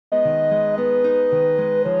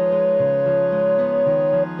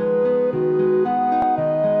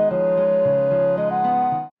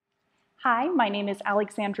my name is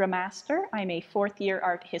Alyxandra Master. I'm a fourth-year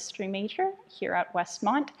art history major here at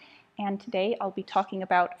Westmont, and today I'll be talking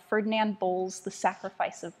about Ferdinand Bol's The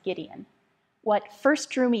Sacrifice of Gideon. What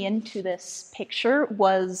first drew me into this picture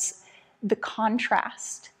was the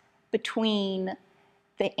contrast between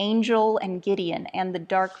the angel and Gideon and the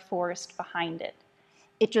dark forest behind it.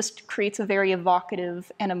 It just creates a very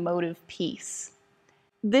evocative and emotive piece.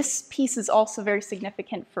 This piece is also very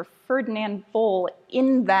significant for Ferdinand Bol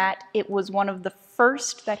in that it was one of the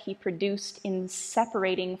first that he produced in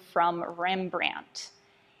separating from Rembrandt.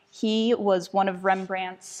 He was one of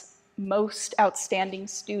Rembrandt's most outstanding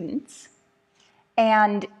students,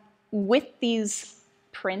 and with these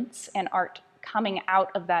prints and art coming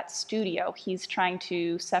out of that studio, he's trying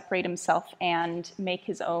to separate himself and make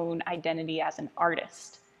his own identity as an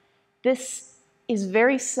artist. This is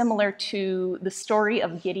very similar to the story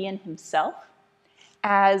of Gideon himself,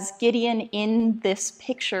 as Gideon in this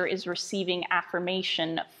picture is receiving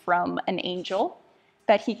affirmation from an angel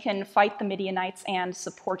that he can fight the Midianites and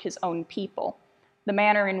support his own people. The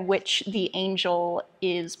manner in which the angel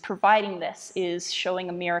is providing this is showing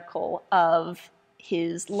a miracle of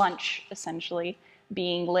his lunch, essentially,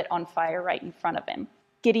 being lit on fire right in front of him.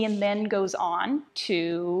 Gideon then goes on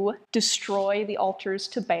to destroy the altars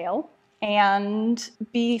to Baal and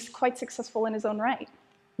be quite successful in his own right.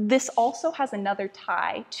 This also has another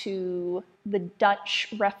tie to the Dutch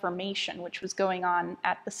Reformation, which was going on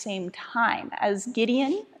at the same time, as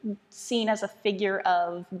Gideon, seen as a figure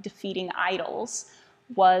of defeating idols,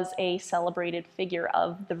 was a celebrated figure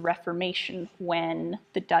of the Reformation when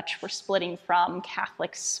the Dutch were splitting from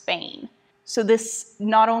Catholic Spain. So this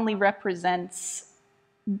not only represents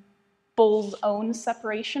Bol's own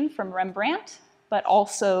separation from Rembrandt, but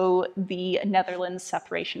also the Netherlands'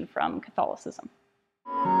 separation from Catholicism.